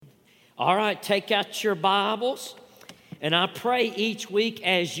All right, take out your Bibles. And I pray each week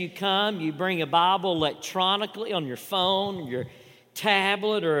as you come, you bring a Bible electronically on your phone, your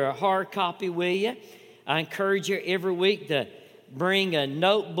tablet, or a hard copy with you. I encourage you every week to bring a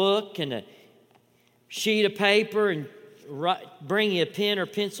notebook and a sheet of paper and bring you a pen or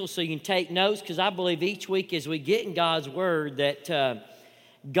pencil so you can take notes, because I believe each week as we get in God's Word that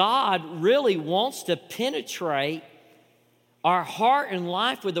God really wants to penetrate our heart and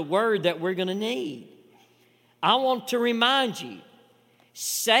life with the Word that we're going to need. I want to remind you,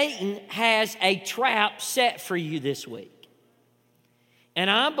 Satan has a trap set for you this week. And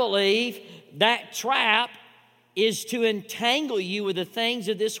I believe that trap is to entangle you with the things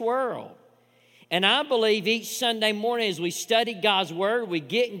of this world. And I believe each Sunday morning as we study God's Word, we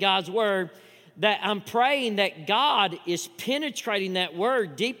get in God's Word, that I'm praying that God is penetrating that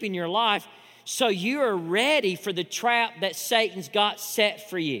Word deep in your life so you are ready for the trap that Satan's got set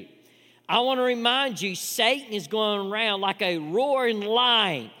for you. I want to remind you, Satan is going around like a roaring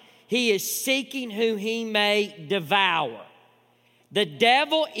lion. He is seeking who he may devour. The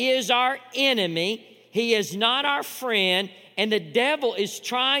devil is our enemy. He is not our friend. And the devil is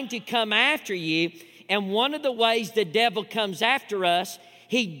trying to come after you. And one of the ways the devil comes after us,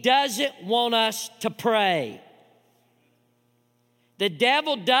 he doesn't want us to pray. The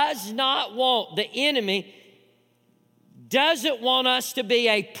devil does not want, the enemy doesn't want us to be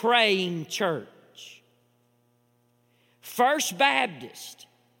a praying church. First Baptist,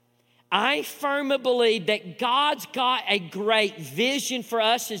 I firmly believe that God's got a great vision for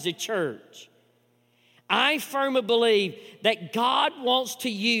us as a church. I firmly believe that God wants to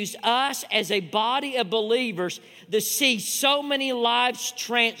use us as a body of believers to see so many lives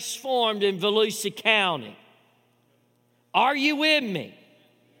transformed in Volusia County. Are you with me?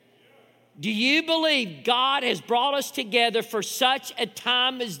 Do you believe God has brought us together for such a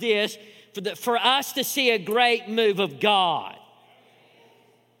time as this for us to see a great move of God?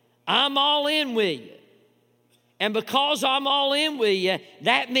 I'm all in with you. And because I'm all in with you,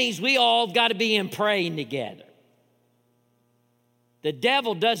 that means we all got to be in praying together. The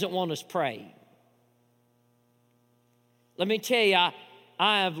devil doesn't want us praying. Let me tell you,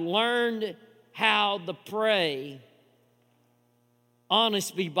 I have learned how to pray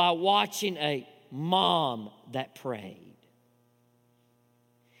honestly by watching a mom that prayed.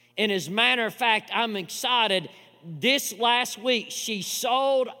 And as a matter of fact, I'm excited. This last week, she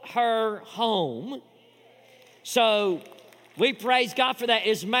sold her home. So we praise God for that.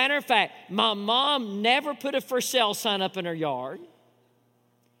 As a matter of fact, my mom never put a for sale sign up in her yard.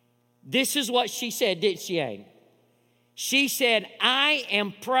 This is what she said, didn't she, Amy? She said, I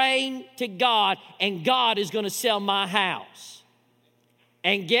am praying to God, and God is going to sell my house.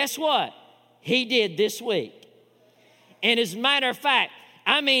 And guess what? He did this week. And as a matter of fact,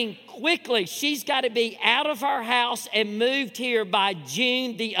 quickly, she's got to be out of her house and moved here by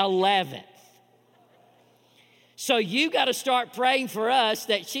June the 11th. So you got to start praying for us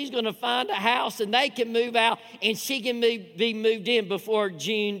that she's going to find a house and they can move out and she can be moved in before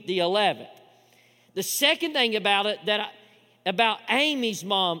June the 11th. The second thing about it, about Amy's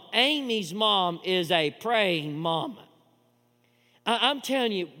mom is a praying mama. I'm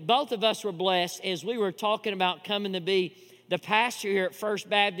telling you, both of us were blessed as we were talking about coming to be the pastor here at First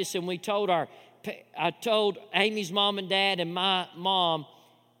Baptist, and I told Amy's mom and dad and my mom,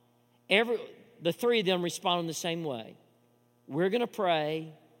 the three of them responded the same way. We're going to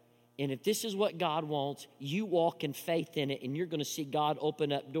pray, and if this is what God wants, you walk in faith in it, and you're going to see God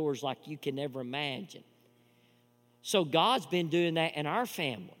open up doors like you can never imagine. So God's been doing that in our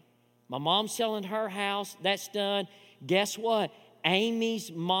family. My mom's selling her house. That's done. Guess what?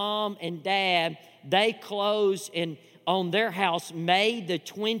 Amy's mom and dad, they close on their house May the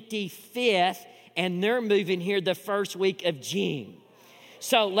 25th, and they're moving here the first week of June.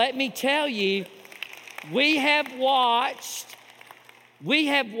 So let me tell you, we have watched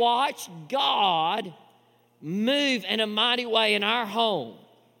God move in a mighty way in our home.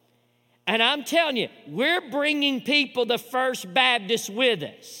 And I'm telling you, we're bringing people to First Baptist with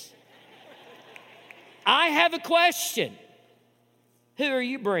us. I have a question. Who are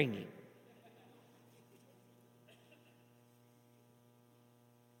you bringing?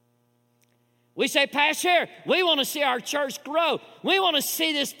 We say, Pastor, we want to see our church grow. We want to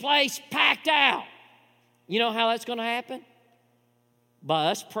see this place packed out. You know how that's going to happen? By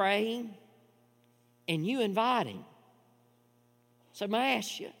us praying and you inviting. So may I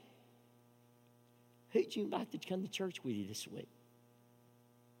ask you, who'd you invite to come to church with you this week?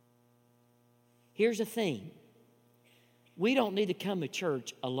 Here's the thing. We don't need to come to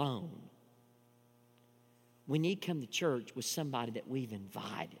church alone. We need to come to church with somebody that we've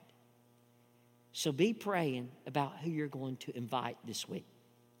invited. So be praying about who you're going to invite this week.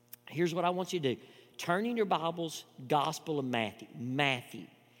 Here's what I want you to do. Turn in your Bibles, Gospel of Matthew.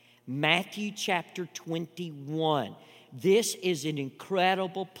 Matthew chapter 21. This is an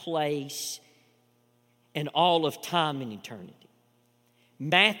incredible place in all of time and eternity.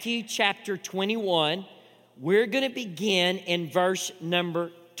 Matthew chapter 21, we're going to begin in verse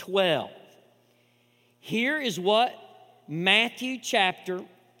number 12. Here is what Matthew chapter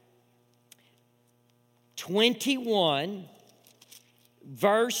 21,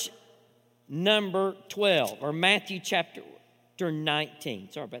 verse number 12, or Matthew chapter 19.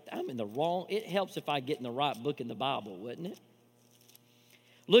 Sorry about that. I'm in the wrong. It helps if I get in the right book in the Bible, wouldn't it?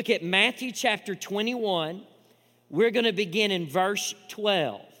 Look at Matthew chapter 21. We're going to begin in verse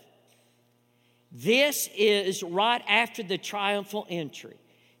 12. This is right after the triumphal entry.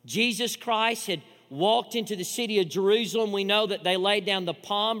 Jesus Christ had walked into the city of Jerusalem. We know that they laid down the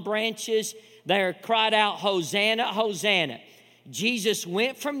palm branches. They cried out, Hosanna, Hosanna. Jesus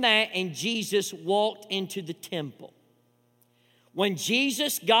went from that and Jesus walked into the temple. When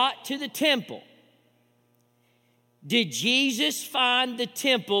Jesus got to the temple, did Jesus find the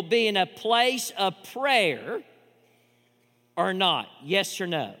temple being a place of prayer or not? Yes or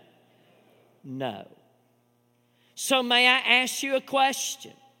no? No. So may I ask you a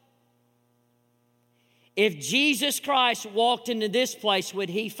question? If Jesus Christ walked into this place, would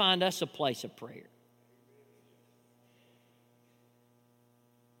he find us a place of prayer?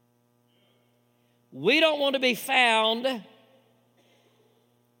 We don't want to be found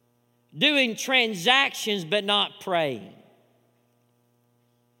doing transactions but not praying.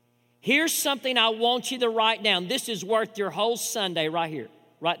 Here's something I want you to write down. This is worth your whole Sunday right here.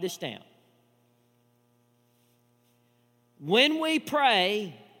 Write this down. When we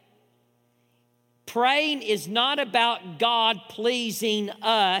pray, praying is not about God pleasing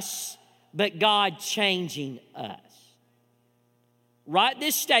us, but God changing us. Write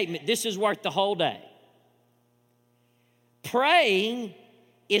this statement. This is worth the whole day. Praying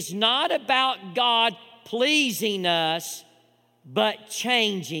is not about God pleasing us, but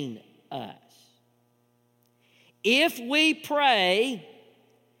changing us. If we pray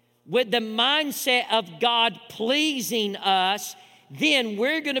with the mindset of God pleasing us, then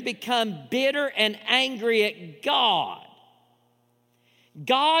we're going to become bitter and angry at God.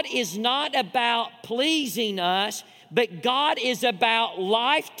 God is not about pleasing us, but God is about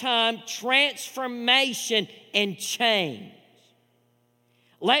lifetime transformation and change.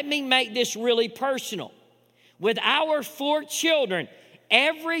 Let me make this really personal. With our 4 children,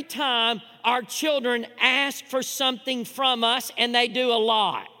 every time our children ask for something from us, and they do a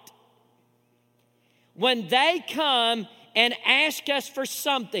lot, when they come and ask us for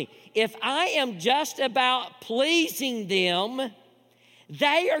something, if I am just about pleasing them,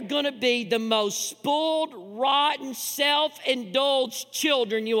 they are going to be the most spoiled, rotten, self-indulged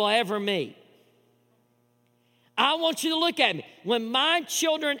children you will ever meet. I want you to look at me. When my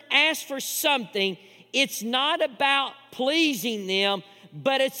children ask for something, it's not about pleasing them,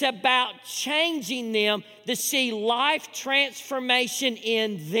 but it's about changing them to see life transformation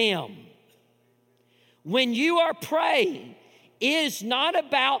in them. When you are praying, it is not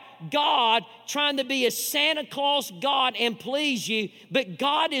about God trying to be a Santa Claus God and please you, but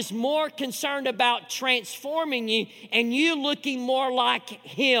God is more concerned about transforming you and you looking more like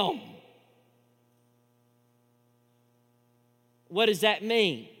Him. What does that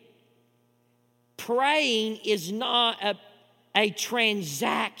mean? Praying is not a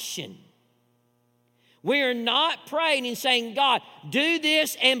transaction. We are not praying and saying, God, do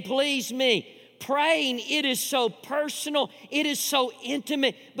this and please me. Praying, it is so personal, it is so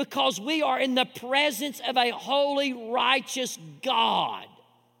intimate because we are in the presence of a holy, righteous God.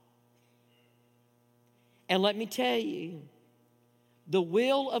 And let me tell you, the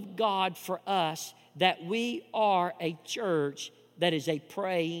will of God for us that we are a church that is a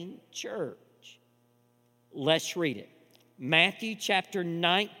praying church. Let's read it. Matthew chapter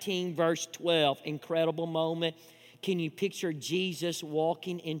 19, verse 12. Incredible moment. Can you picture Jesus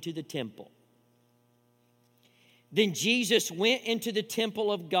walking into the temple? Then Jesus went into the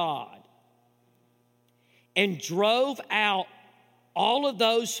temple of God and drove out all of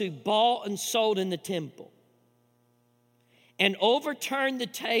those who bought and sold in the temple and overturned the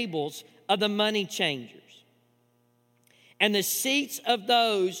tables of the money changers and the seats of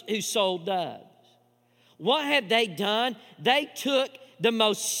those who sold doves. What have they done? They took the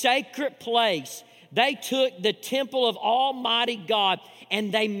most sacred place. They took the temple of Almighty God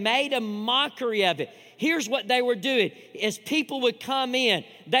and they made a mockery of it. here's what they were doing. As people would come in,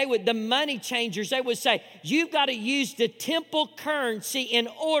 the money changers, they would say, you've got to use the temple currency in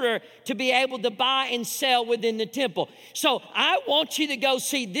order to be able to buy and sell within the temple. So I want you to go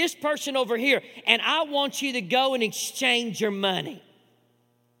see this person over here, and I want you to go and exchange your money.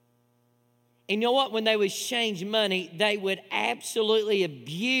 And you know what? When they would exchange money, they would absolutely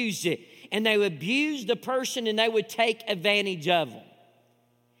abuse it. And they would abuse the person, and they would take advantage of them.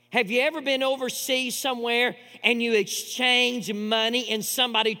 Have you ever been overseas somewhere and you exchanged money and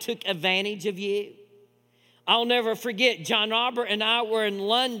somebody took advantage of you? I'll never forget, John Robert and I were in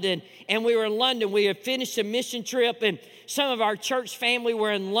London, and we were in London. We had finished a mission trip, and some of our church family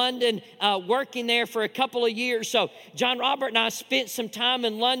were in London working there for a couple of years. So John Robert and I spent some time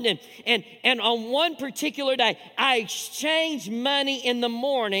in London, and on one particular day, I exchanged money in the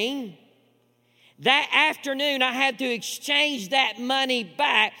morning. That afternoon, I had to exchange that money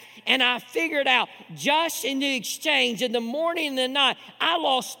back, and I figured out just in the exchange, in the morning and the night, I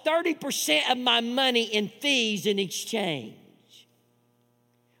lost 30% of my money in fees in exchange.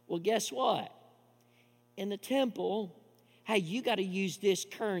 Well, guess what? In the temple, hey, you got to use this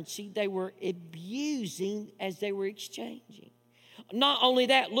currency they were abusing as they were exchanging. Not only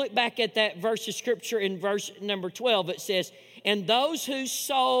that, look back at that verse of Scripture in verse number 12. It says, and those who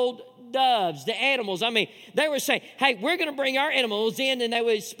sold doves, the animals. I mean, they were saying, hey, we're going to bring our animals in, and they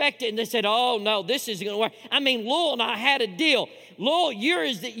would expect it, and they said, oh, no, this isn't going to work. I mean, Lowell and I had a deal. Lowell,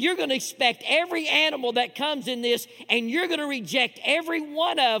 you're going to expect every animal that comes in this, and you're going to reject every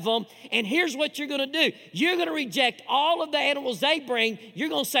one of them, and here's what you're going to do. You're going to reject all of the animals they bring. You're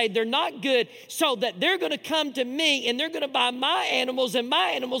going to say they're not good, so that they're going to come to me, and they're going to buy my animals, and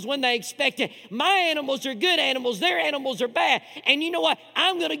my animals when they expect it. My animals are good animals. Their animals are bad. And you know what?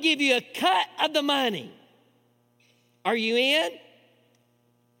 I'm going to give you a cut of the money. Are you in?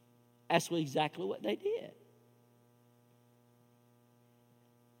 That's exactly what they did.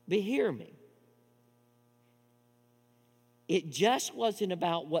 But hear me. It just wasn't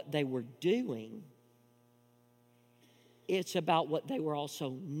about what they were doing. It's about what they were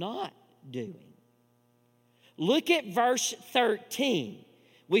also not doing. Look at verse 13.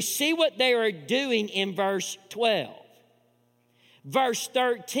 We see what they are doing in verse 12. Verse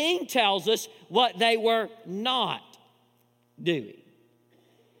 13 tells us what they were not doing.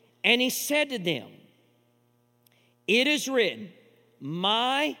 And he said to them, it is written,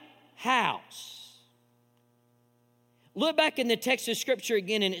 my house. Look back in the text of Scripture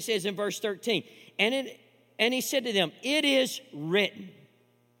again, and it says in verse 13, and he said to them, it is written.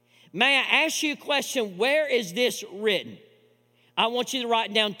 May I ask you a question? Where is this written? I want you to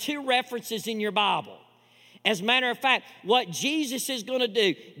write down 2 references in your Bible. As a matter of fact, what Jesus is going to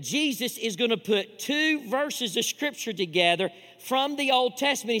do, Jesus is going to put 2 verses of Scripture together from the Old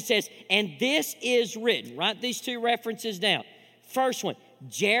Testament. He says, and this is written. Write these 2 references down. First one,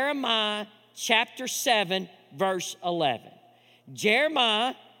 Jeremiah chapter 7, verse 11.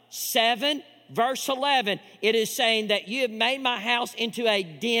 Jeremiah 7, verse 11, it is saying that you have made my house into a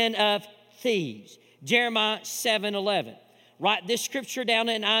den of thieves. Jeremiah 7, 11. Write this scripture down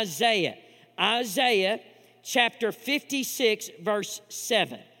in Isaiah. Isaiah chapter 56, verse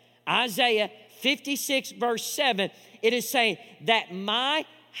 7. Isaiah 56, verse 7, it is saying that my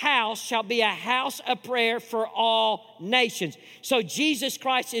house shall be a house of prayer for all nations. So Jesus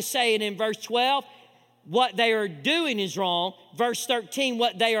Christ is saying in verse 12, what they are doing is wrong. Verse 13,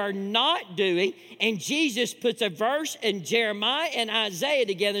 what they are not doing. And Jesus puts a verse in Jeremiah and Isaiah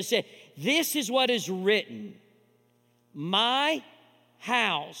together and said, this is what is written. My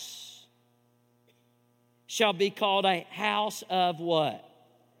house shall be called a house of what?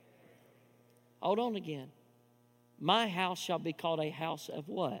 Hold on again. My house shall be called a house of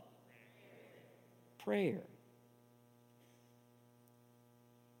what? Prayer.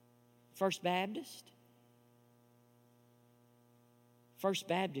 First Baptist? First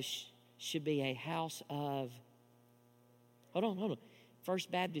Baptist should be a house of, hold on. First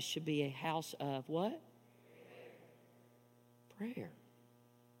Baptist should be a house of what? Prayer.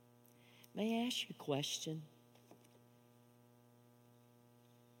 May I ask you a question?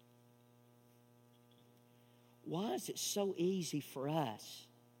 Why is it so easy for us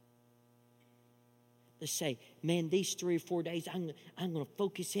to say, man, these 3 or 4 days, I'm going to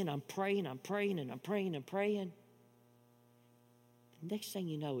focus in. I'm praying. The next thing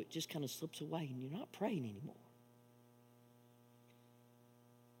you know, it just kind of slips away and you're not praying anymore.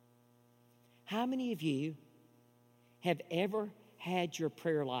 How many of you have ever had your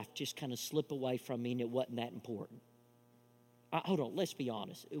prayer life just kind of slip away from me and it wasn't that important? Hold on, let's be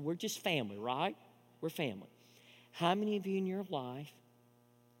honest. We're just family, right? We're family. How many of you in your life,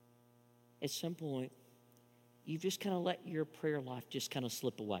 at some point, you've just kind of let your prayer life just kind of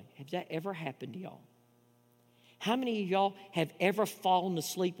slip away. Has that ever happened to y'all? How many of y'all have ever fallen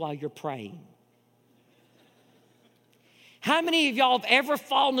asleep while you're praying? How many of y'all have ever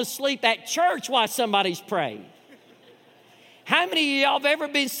fallen asleep at church while somebody's praying? How many of y'all have ever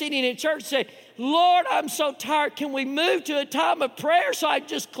been sitting in church and say, Lord, I'm so tired. Can we move to a time of prayer so I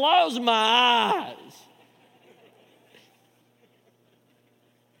just close my eyes?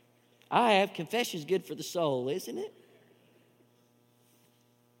 I have. Confession's good for the soul, isn't it?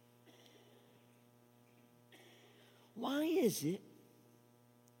 Why is it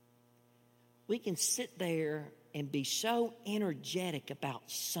we can sit there and be so energetic about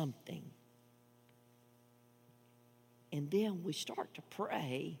something, and then we start to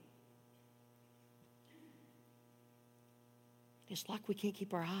pray, it's like we can't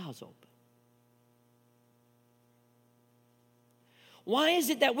keep our eyes open? Why is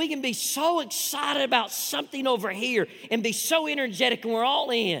it that we can be so excited about something over here and be so energetic and we're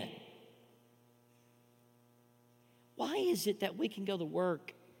all in? Why is it that we can go to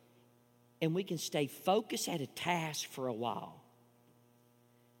work and we can stay focused at a task for a while?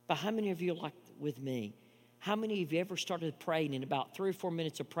 But how many of you, like with me, how many of you ever started praying and about 3 or 4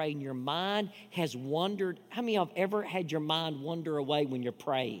 minutes of praying, your mind has wandered? How many of you have ever had your mind wander away when you're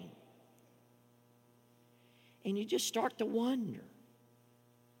praying? And you just start to wonder.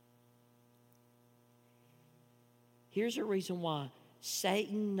 Here's a reason why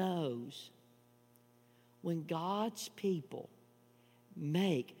Satan knows when God's people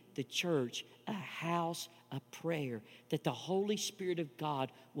make the church a house of prayer, that the Holy Spirit of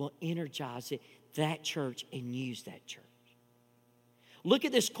God will energize it, that church, and use that church. Look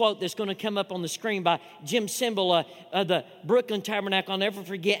at this quote that's going to come up on the screen by Jim Cymbala of the Brooklyn Tabernacle. I'll never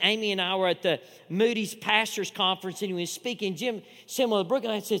forget, Amy and I were at the Moody's Pastors Conference, and he was speaking. Jim Cymbala of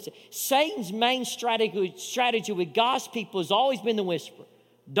Brooklyn says, Satan's main strategy with God's people has always been the whisper.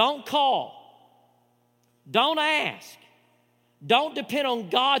 Don't call. Don't ask. Don't depend on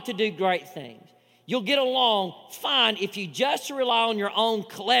God to do great things. You'll get along fine if you just rely on your own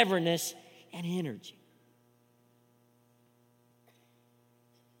cleverness and energy.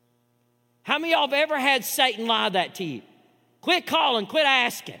 How many of y'all have ever had Satan lie that to you? Quit calling, quit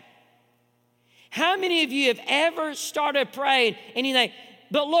asking. How many of you have ever started praying and you think,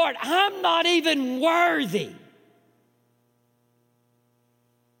 but Lord, I'm not even worthy?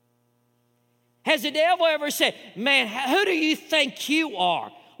 Has the devil ever said, man, who do you think you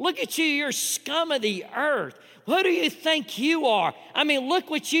are? Look at you, you're scum of the earth. Who do you think you are? I mean, look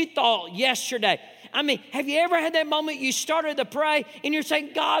what you thought yesterday. I mean, have you ever had that moment you started to pray and you're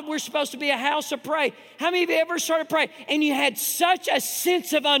saying, God, we're supposed to be a house of prayer? How many of you ever started praying and you had such a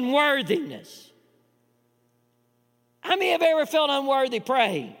sense of unworthiness? How many have ever felt unworthy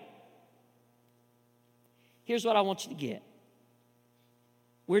praying? Here's what I want you to get.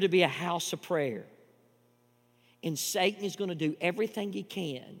 We're to be a house of prayer. And Satan is going to do everything he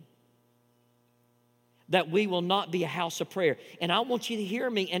can that we will not be a house of prayer. And I want you to hear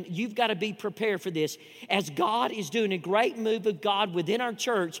me, and you've got to be prepared for this. As God is doing a great move of God within our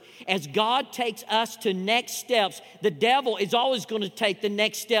church, as God takes us to next steps, the devil is always going to take the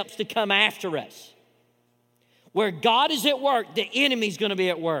next steps to come after us. Where God is at work, the enemy's going to be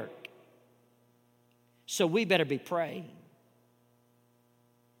at work. So we better be praying.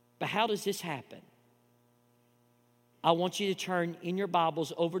 But how does this happen? I want you to turn in your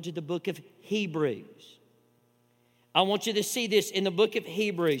Bibles over to the book of Hebrews. I want you to see this in the book of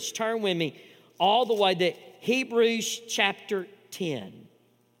Hebrews. Turn with me all the way to Hebrews chapter 10.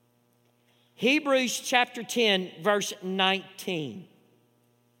 Hebrews chapter 10, verse 19.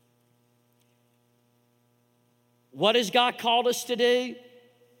 What has God called us to do?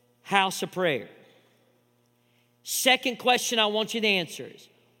 House of prayer. Second question I want you to answer is,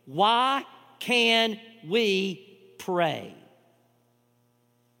 why can we pray?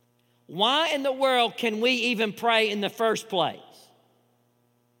 Why in the world can we even pray in the first place?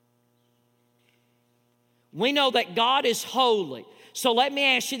 We know that God is holy. So let me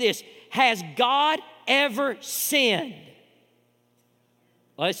ask you this. Has God ever sinned?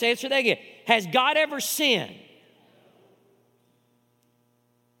 Let's answer that again. Has God ever sinned?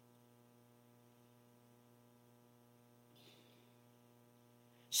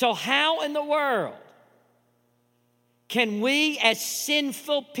 So how in the world can we as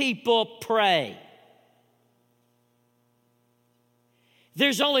sinful people pray?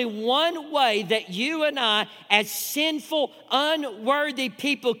 There's only one way that you and I, as sinful, unworthy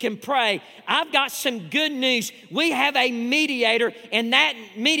people, can pray. I've got some good news. We have a mediator, and that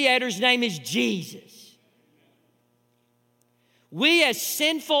mediator's name is Jesus. We as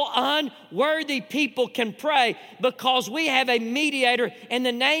sinful, unworthy people can pray because we have a mediator in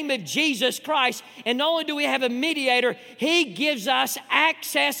the name of Jesus Christ. And not only do we have a mediator, He gives us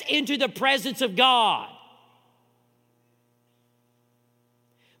access into the presence of God.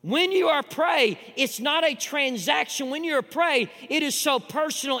 When you are praying, it's not a transaction. When you're praying, it is so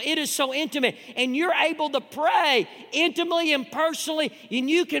personal, it is so intimate, and you're able to pray intimately and personally, and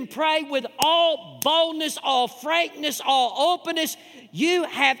you can pray with all boldness, all frankness, all openness. You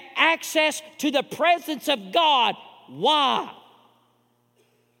have access to the presence of God. Why?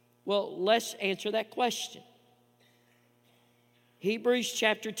 Well, let's answer that question. Hebrews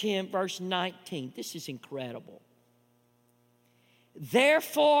chapter 10, verse 19. This is incredible.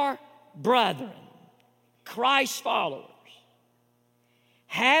 Therefore, brethren, Christ followers,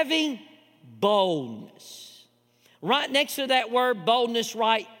 having boldness. Right next to that word boldness,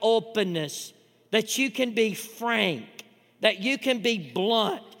 write openness. That you can be frank, that you can be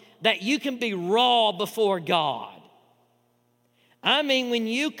blunt, that you can be raw before God. I mean, when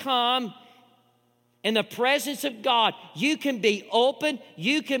you come in the presence of God, you can be open,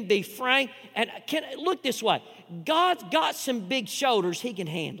 you can be frank. And look this way. God's got some big shoulders. He can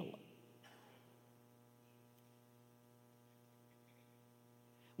handle it.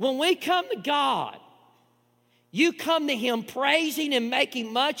 When we come to God, you come to Him praising and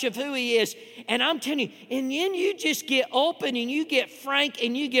making much of who He is. And I'm telling you, and then you just get open and you get frank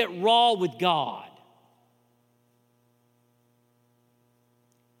and you get raw with God.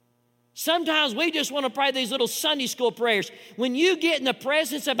 Sometimes we just want to pray these little Sunday school prayers. When you get in the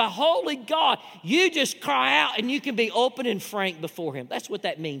presence of a holy God, you just cry out and you can be open and frank before Him. That's what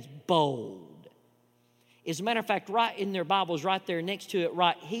that means, bold. As a matter of fact, right in their Bibles, right there next to it,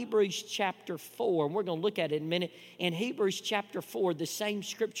 right, Hebrews chapter 4. And we're going to look at it in a minute. In Hebrews chapter 4, the same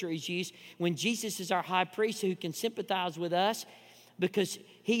scripture is used when Jesus is our high priest who can sympathize with us, because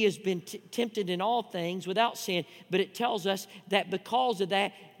He has been tempted in all things without sin. But it tells us that because of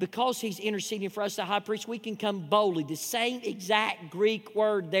that, because He's interceding for us, the high priest, we can come boldly. The same exact Greek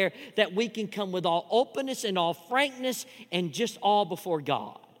word there, that we can come with all openness and all frankness and just all before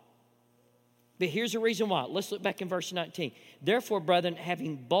God. But here's the reason why. Let's look back in verse 19. Therefore, brethren,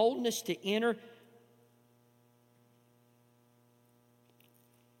 having boldness to enter...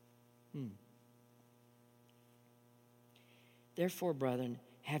 Therefore, brethren,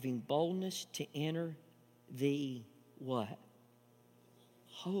 having boldness to enter the what?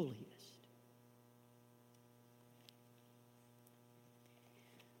 Holiest.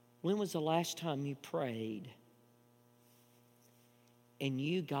 When was the last time you prayed and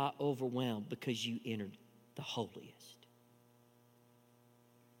you got overwhelmed because you entered the holiest?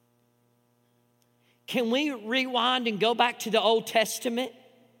 Can we rewind and go back to the Old Testament?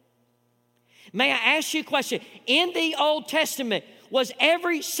 May I ask you a question? In the Old Testament, was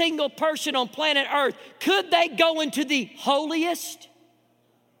every single person on planet Earth, could they go into the holiest?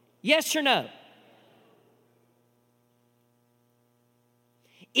 Yes or no?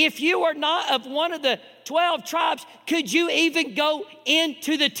 If you are not of one of the 12 tribes, could you even go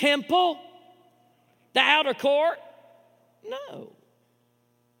into the temple, the outer court? No.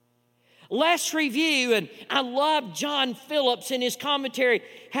 Let's review, and I love John Phillips in his commentary,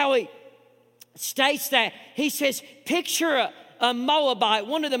 how he states that. He says, picture a Moabite.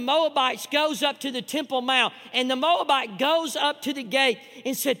 One of the Moabites goes up to the Temple Mount, and the Moabite goes up to the gate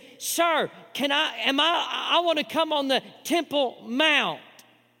and said, "Sir, I want to come on the Temple Mount."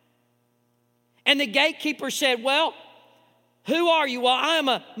 And the gatekeeper said, "Well, who are you?" "Well, I am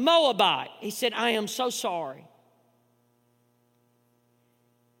a Moabite." He said, "I am so sorry.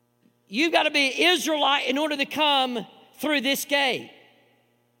 You've got to be an Israelite in order to come through this gate."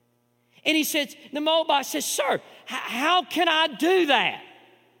 And he says, the Moabite says, "Sir, how can I do that?"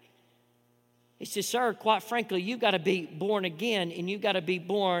 He says, "Sir, quite frankly, you've got to be born again, and you've got to be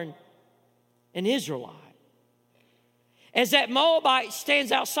born an Israelite." As that Moabite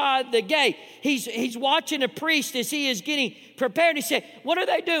stands outside the gate, he's watching a priest as he is getting prepared. He said, "What are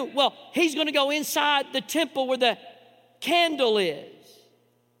they doing?" "Well, he's going to go inside the temple where the candle is,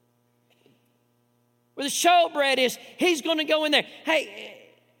 where the showbread is. He's going to go in there." "Hey,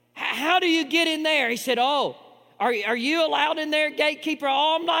 how do you get in there?" He said, "Oh, are you allowed in there, gatekeeper?"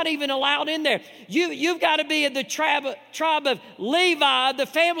 "Oh, I'm not even allowed in there. You've got to be of the tribe of Levi, the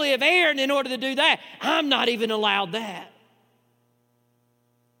family of Aaron, in order to do that. I'm not even allowed that."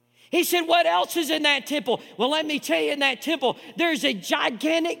 He said, "What else is in that temple?" "Well, let me tell you, in that temple, there's a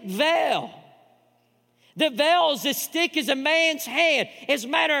gigantic veil. The veil is as thick as a man's hand. As a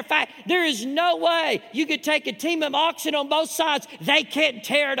matter of fact, there is no way you could take a team of oxen on both sides. They can't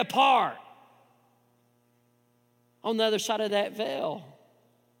tear it apart." on the other side of that veil?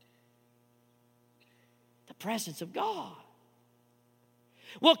 The presence of God.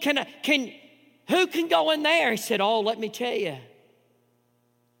 Well, who can go in there? He said, oh, let me tell you.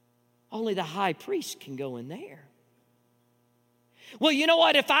 Only the high priest can go in there. Well, you know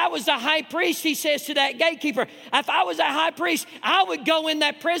what? If I was a high priest, he says to that gatekeeper, if I was a high priest, I would go in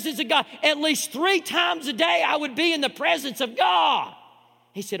that presence of God. At least 3 times a day, I would be in the presence of God.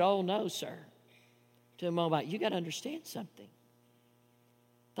 He said, oh, no, sir. To him about, you got to understand something.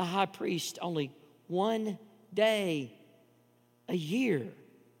 The high priest only one day a year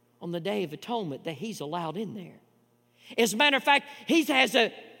on the Day of Atonement that he's allowed in there. As a matter of fact, he has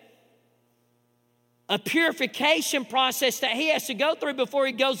a purification process that he has to go through before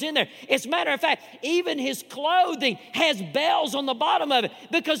he goes in there. As a matter of fact, even his clothing has bells on the bottom of it,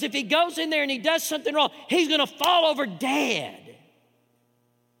 because if he goes in there and he does something wrong, he's going to fall over dead.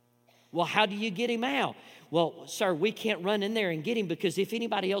 Well, how do you get him out? Well, sir, we can't run in there and get him, because if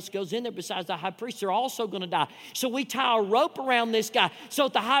anybody else goes in there besides the high priest, they're also going to die. So we tie a rope around this guy. So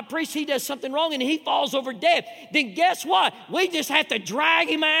if the high priest, he does something wrong and he falls over dead, then guess what? We just have to drag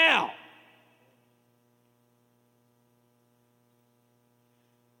him out.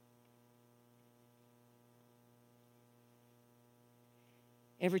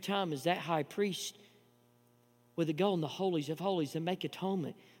 Every time as that high priest would go in the holies of holies and make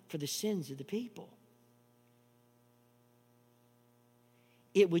atonement for the sins of the people,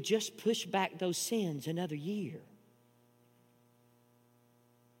 it would just push back those sins another year.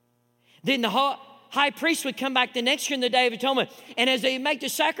 Then the high priest would come back the next year in the Day of Atonement, and as they make the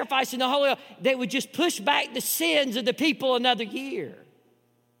sacrifice in the holy, they would just push back the sins of the people another year.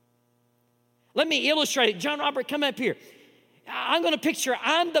 Let me illustrate it. John Robert, come up here. I'm going to picture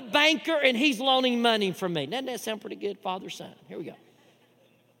I'm the banker and he's loaning money from me. Doesn't that sound pretty good, father, son? Here we go.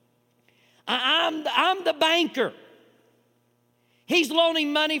 I'm the banker. He's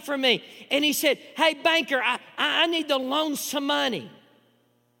loaning money from me. And he said, hey, banker, I need to loan some money.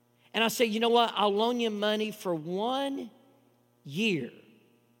 And I said, you know what? I'll loan you money for 1 year.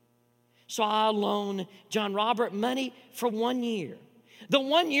 So I'll loan John Robert money for 1 year. The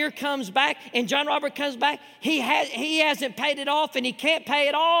 1 year comes back, and John Robert comes back. He hasn't paid it off, and he can't pay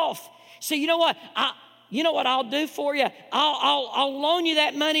it off. So you know what? I'll do for you? I'll loan you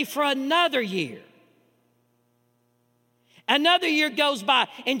that money for another year. Another year goes by,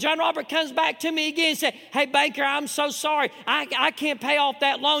 and John Robert comes back to me again and said, hey, banker, I'm so sorry. I can't pay off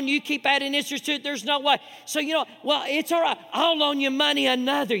that loan. You keep adding interest to it. There's no way. So, well, it's all right. I'll loan you money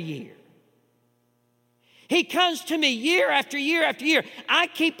another year. He comes to me year after year after year. I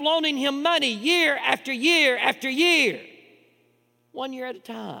keep loaning him money year after year after year. 1 year at a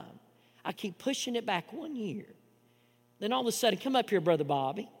time. I keep pushing it back 1 year. Then all of a sudden, come up here, Brother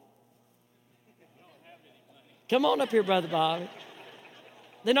Bobby. Come on up here, Brother Bobby.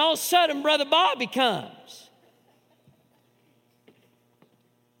 Then all of a sudden, Brother Bobby comes.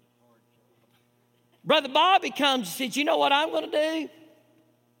 Brother Bobby comes and says, you know what I'm going to do?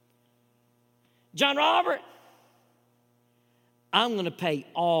 John Robert, I'm going to pay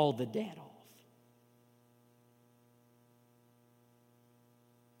all the debt off.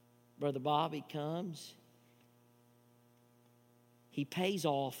 Brother Bobby comes. He pays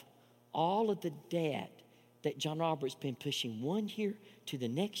off all of the debt that John Robert's been pushing 1 year to the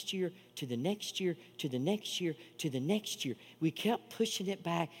next year, to the next year, to the next year, to the next year. We kept pushing it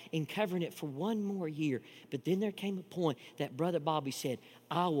back and covering it for 1 more year. But then there came a point that Brother Bobby said,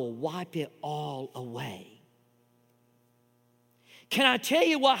 I will wipe it all away. Can I tell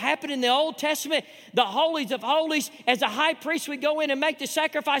you what happened in the Old Testament? The holies of holies, as a high priest would go in and make the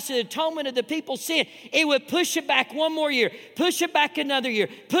sacrifice of the atonement of the people's sin, it would push it back 1 more year, push it back another year,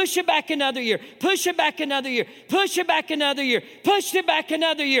 push it back another year, push it back another year, push it back another year, push it back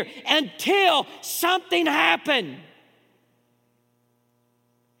another year, until something happened.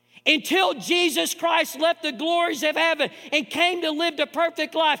 Until Jesus Christ left the glories of heaven and came to live the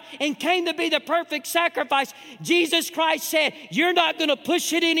perfect life and came to be the perfect sacrifice, Jesus Christ said, you're not going to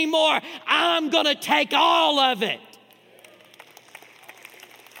push it anymore. I'm going to take all of it.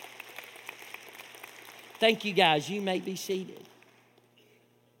 Thank you, guys. You may be seated.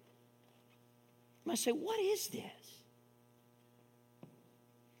 You might say, what is this?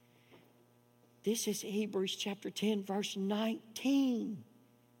 This is Hebrews chapter 10, verse 19.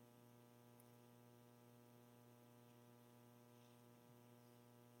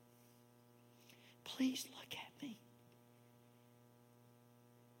 Please look at me.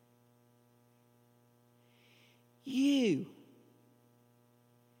 You,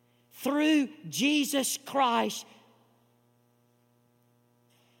 through Jesus Christ,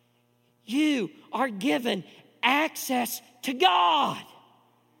 you are given access to God.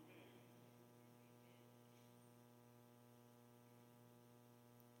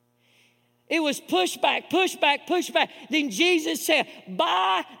 It was pushback, pushback, pushback. Then Jesus said,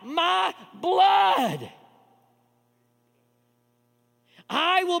 by my blood,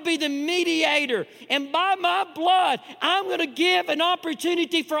 I will be the mediator. And by my blood, I'm going to give an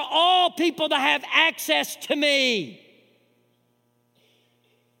opportunity for all people to have access to me.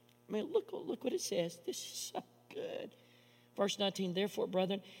 I mean, look what it says. This is so good. Verse 19, therefore,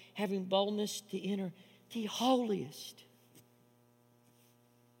 brethren, having boldness to enter the holiest.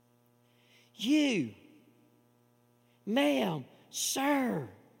 You, ma'am, sir,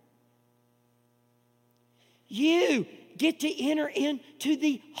 you get to enter into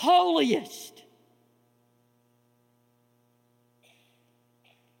the holiest.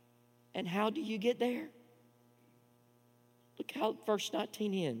 And how do you get there? Look how verse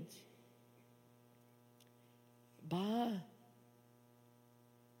 19 ends. By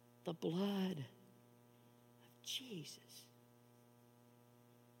the blood of Jesus.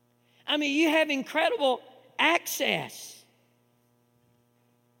 I mean, you have incredible access.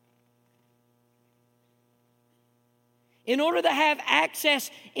 In order to have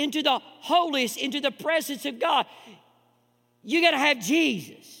access into the holiest, into the presence of God, you got to have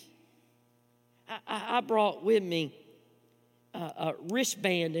Jesus. I brought with me a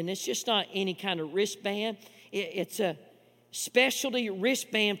wristband, and it's just not any kind of wristband. It's a specialty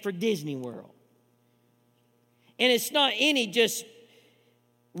wristband for Disney World. And it's not any just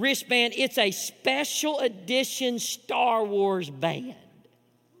wristband. It's a special edition Star Wars band.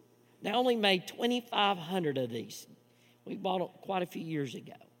 They only made 2,500 of these. We bought it quite a few years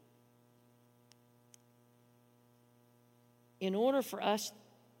ago. In order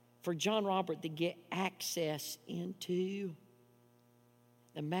for John Robert to get access into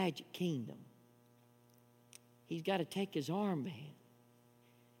the Magic Kingdom, he's got to take his armband,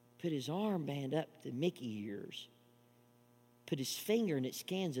 put his armband up to Mickey ears, put his finger and it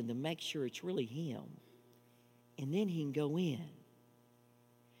scans him to make sure it's really him. And then he can go in.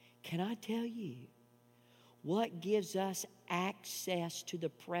 Can I tell you what gives us access to the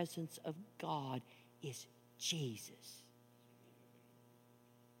presence of God is Jesus.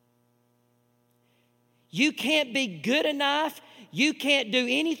 You can't be good enough. You can't do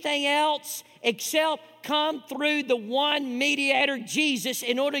anything else except come through the one mediator, Jesus,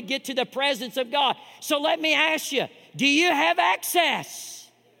 in order to get to the presence of God. So let me ask you, do you have access?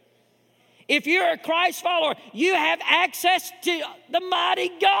 If you're a Christ follower, you have access to the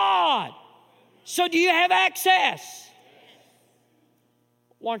mighty God. So do you have access?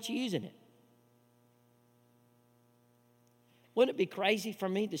 Why aren't you using it? Wouldn't it be crazy for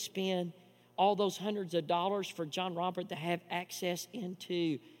me to spend all those hundreds of dollars for John Robert to have access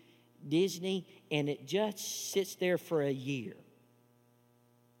into Disney and it just sits there for a year?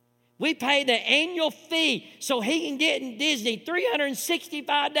 We pay the annual fee so he can get in Disney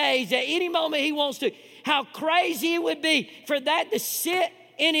 365 days at any moment he wants to. How crazy it would be for that to sit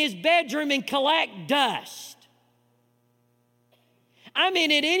in his bedroom and collect dust. I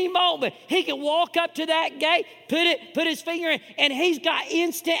mean, at any moment, he can walk up to that gate, put his finger in, and he's got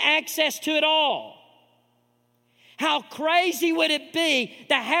instant access to it all. How crazy would it be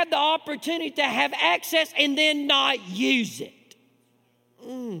to have the opportunity to have access and then not use it?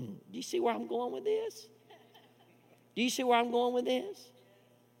 Do you see where I'm going with this? Do you see where I'm going with this?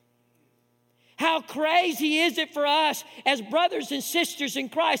 How crazy is it for us as brothers and sisters in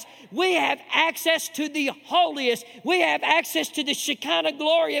Christ? We have access to the holiest. We have access to the Shekinah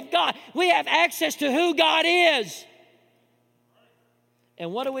glory of God. We have access to who God is.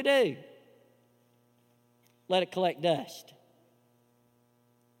 And what do? Let it collect dust.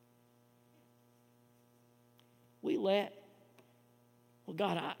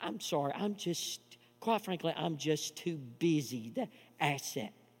 God, I'm sorry. Quite frankly, I'm just too busy to access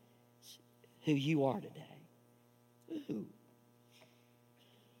who you are today. Ooh.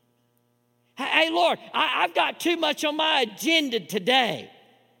 Hey, Lord, I've got too much on my agenda today.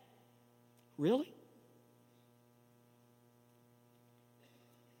 Really?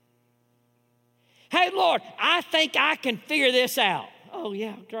 Hey, Lord, I think I can figure this out. Oh,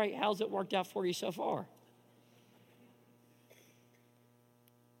 yeah, great. How's it worked out for you so far?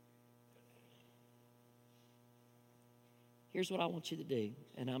 Here's what I want you to do,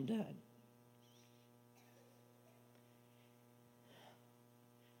 and I'm done.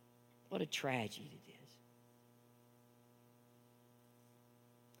 What a tragedy it is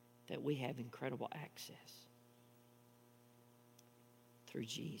that we have incredible access through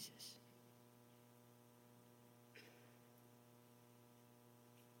Jesus.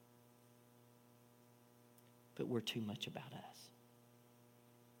 but we're too much about us.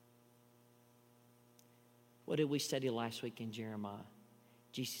 What did we study last week in Jeremiah?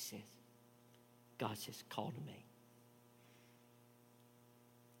 Jesus says, God says, call to me.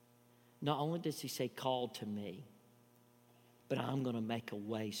 Not only does he say, call to me, but I'm going to make a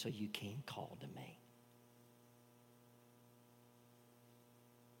way so you can call to me.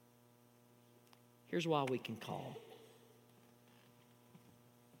 Here's why we can call.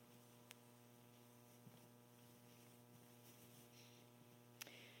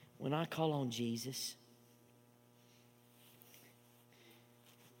 When I call on Jesus,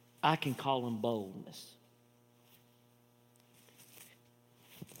 I can call in boldness.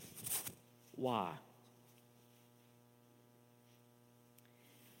 Why?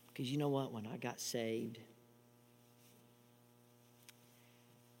 Because you know what? When I got saved,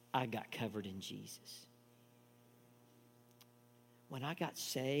 I got covered in Jesus. When I got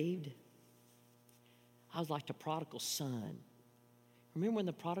saved, I was like the prodigal son. Remember when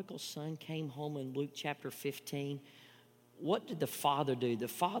the prodigal son came home in Luke chapter 15? What did the father do? The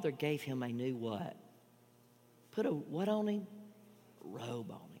father gave him a new what? Put a what on him? A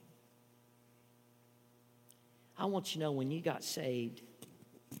robe on him. I want you to know when you got saved,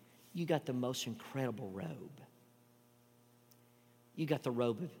 you got the most incredible robe. You got the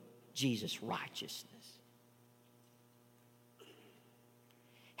robe of Jesus' righteousness.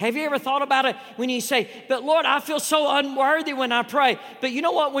 Have you ever thought about it when you say, but Lord, I feel so unworthy when I pray. But you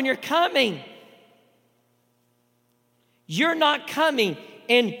know what? When you're coming, you're not coming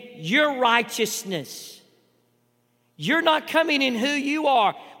in your righteousness. You're not coming in who you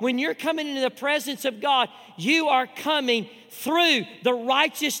are. When you're coming into the presence of God, you are coming through the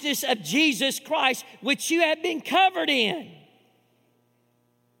righteousness of Jesus Christ, which you have been covered in.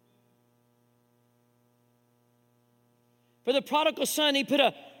 For the prodigal son, he put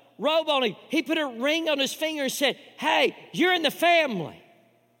a robe on him. He put a ring on his finger and said, hey, you're in the family.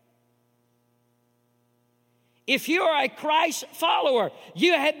 If you are a Christ follower,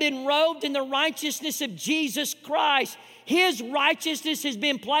 you have been robed in the righteousness of Jesus Christ. His righteousness has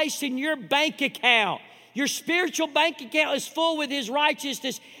been placed in your bank account. Your spiritual bank account is full with His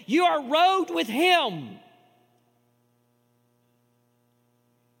righteousness. You are robed with Him.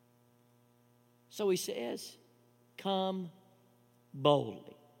 So He says, come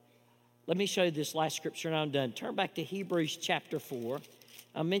boldly. Let me show you this last scripture and I'm done. Turn back to Hebrews chapter 4.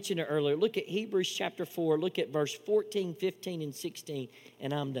 I mentioned it earlier. Look at Hebrews chapter 4. Look at verse 14, 15, and 16,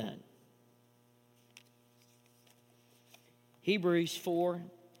 and I'm done. Hebrews 4,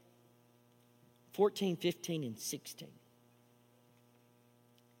 14, 15, and 16.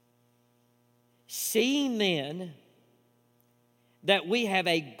 Seeing then that we have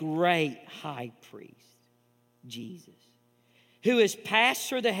a great high priest, Jesus, who has passed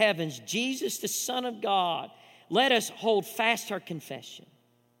through the heavens, Jesus, the Son of God, let us hold fast our confession.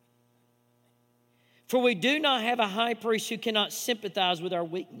 For we do not have a high priest who cannot sympathize with our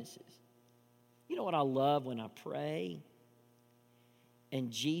weaknesses. You know what I love when I pray?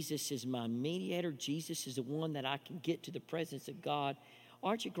 And Jesus is my mediator. Jesus is the one that I can get to the presence of God.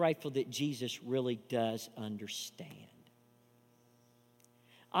 Aren't you grateful that Jesus really does understand?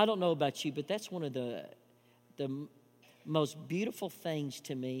 I don't know about you, but that's one of the most beautiful things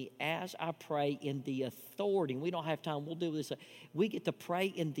to me as I pray in the authority. And we don't have time. We'll do this. We get to pray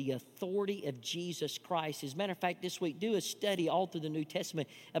in the authority of Jesus Christ. As a matter of fact, this week, do a study all through the New Testament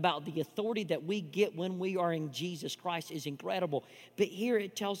about the authority that we get when we are in Jesus Christ is incredible. But here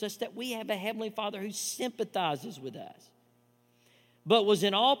it tells us that we have a Heavenly Father who sympathizes with us, but was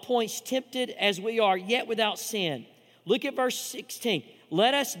in all points tempted as we are, yet without sin. Look at verse 16.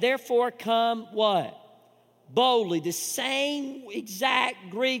 Let us therefore come what? Boldly, the same exact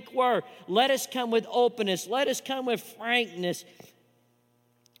Greek word. Let us come with openness. Let us come with frankness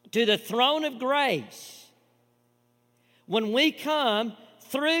to the throne of grace. When we come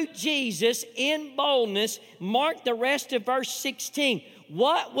through Jesus in boldness, mark the rest of verse 16.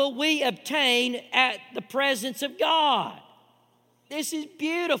 What will we obtain at the presence of God? This is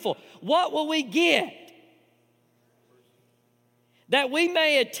beautiful. What will we get? That we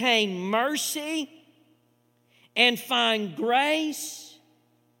may attain mercy and find grace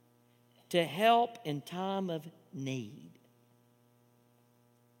to help in time of need.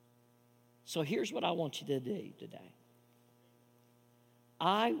 So here's what I want you to do today.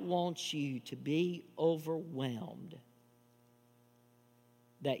 I want you to be overwhelmed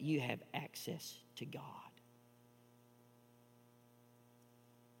that you have access to God.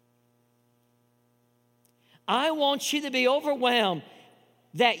 I want you to be overwhelmed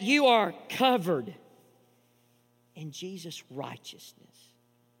that you are covered in Jesus' righteousness.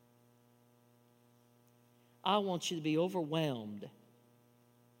 I want you to be overwhelmed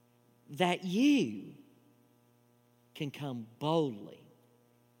that you can come boldly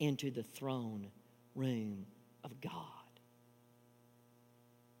into the throne room of God.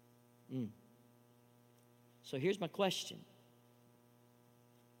 So here's my question.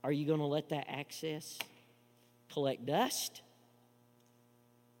 Are you going to let that access collect dust?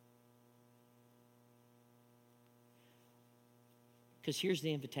 Because here's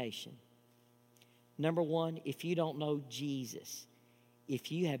the invitation. Number one, if you don't know Jesus,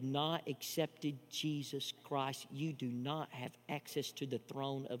 if you have not accepted Jesus Christ, you do not have access to the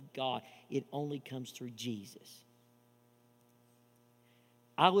throne of God. It only comes through Jesus.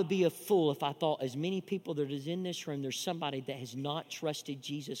 I would be a fool if I thought as many people that is in this room, there's somebody that has not trusted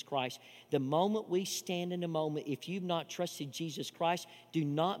Jesus Christ. The moment we stand in a moment, if you've not trusted Jesus Christ, do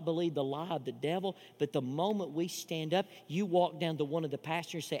not believe the lie of the devil. But the moment we stand up, you walk down to one of the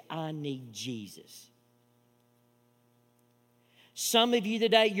pastors and say, I need Jesus. Some of you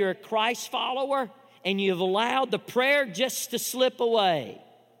today, you're a Christ follower and you've allowed the prayer just to slip away.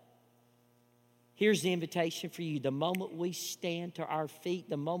 Here's the invitation for you. The moment we stand to our feet,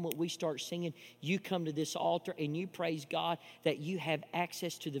 the moment we start singing, you come to this altar and you praise God that you have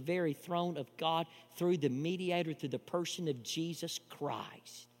access to the very throne of God through the mediator, through the person of Jesus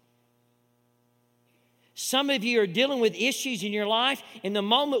Christ. Some of you are dealing with issues in your life, and the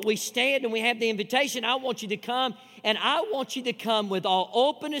moment we stand and we have the invitation, I want you to come, and I want you to come with all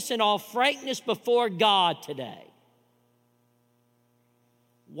openness and all frankness before God today.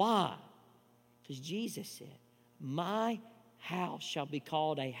 Why? Because Jesus said, my house shall be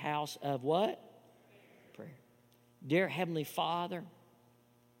called a house of what? Prayer. Dear Heavenly Father,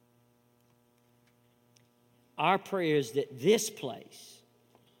 our prayer is that this place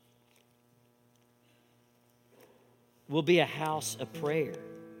will be a house of prayer.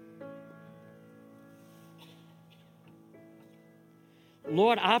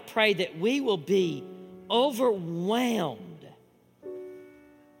 Lord, I pray that we will be overwhelmed.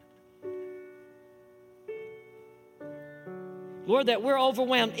 Lord, that we're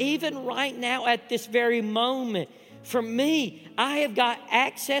overwhelmed even right now at this very moment. For me, I have got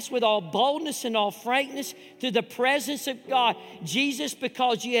access with all boldness and all frankness to the presence of God. Jesus,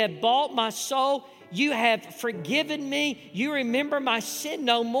 because you have bought my soul, you have forgiven me. You remember my sin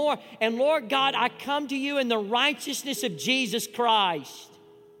no more. And Lord God, I come to you in the righteousness of Jesus Christ.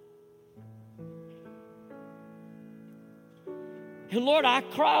 And Lord, I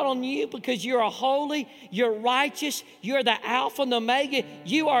cry out on you because you are holy, you're righteous, you're the Alpha and the Omega.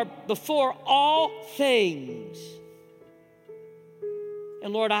 You are before all things.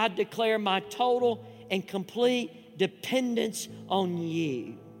 And Lord, I declare my total and complete dependence on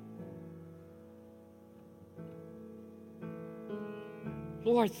you.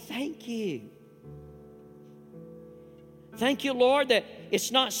 Lord, thank you. Thank you, Lord, that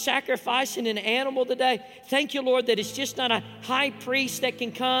it's not sacrificing an animal today. Thank you, Lord, that it's just not a high priest that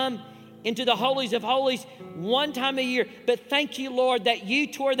can come into the holies of holies one time a year. But thank you, Lord, that you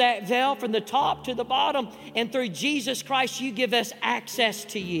tore that veil from the top to the bottom, and through Jesus Christ, you give us access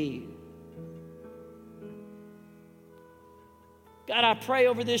to you. God, I pray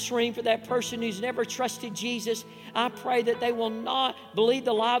over this room for that person who's never trusted Jesus. I pray that they will not believe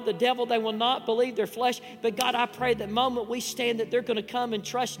the lie of the devil. They will not believe their flesh. But God, I pray that the moment we stand that they're going to come and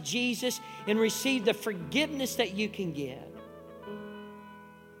trust Jesus and receive the forgiveness that you can give.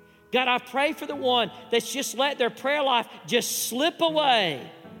 God, I pray for the one that's just let their prayer life just slip away.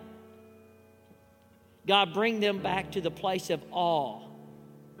 God, bring them back to the place of awe.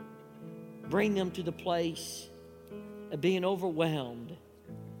 Bring them to the place of being overwhelmed,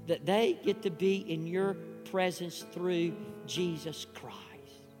 that they get to be in your presence through Jesus Christ.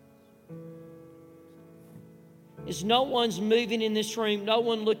 As no one's moving in this room, no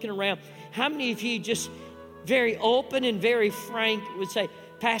one looking around, how many of you just very open and very frank would say,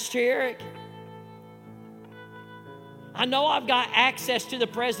 Pastor Eric, I know I've got access to the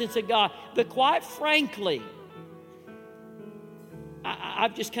presence of God, but quite frankly,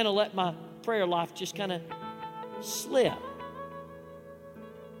 I've just kind of let my prayer life just kind of slip.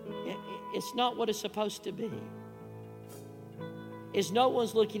 It's not what it's supposed to be. As no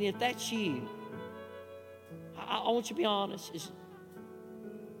one's looking, if that's you, I want you to be honest. It's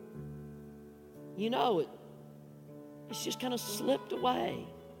just kind of slipped away.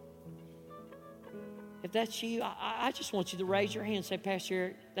 If that's you, I just want you to raise your hand and say, Pastor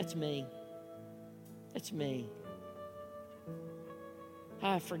Eric, that's me. That's me.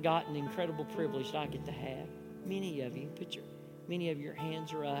 I've forgotten the incredible privilege that I get to have. Many of your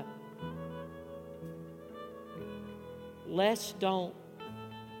hands are up.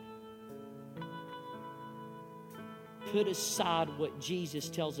 put aside what Jesus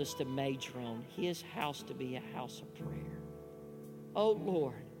tells us to major on, His house to be a house of prayer. Oh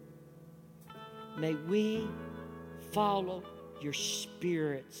Lord, may we follow your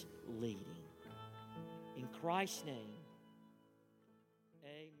Spirit's leading. In Christ's name.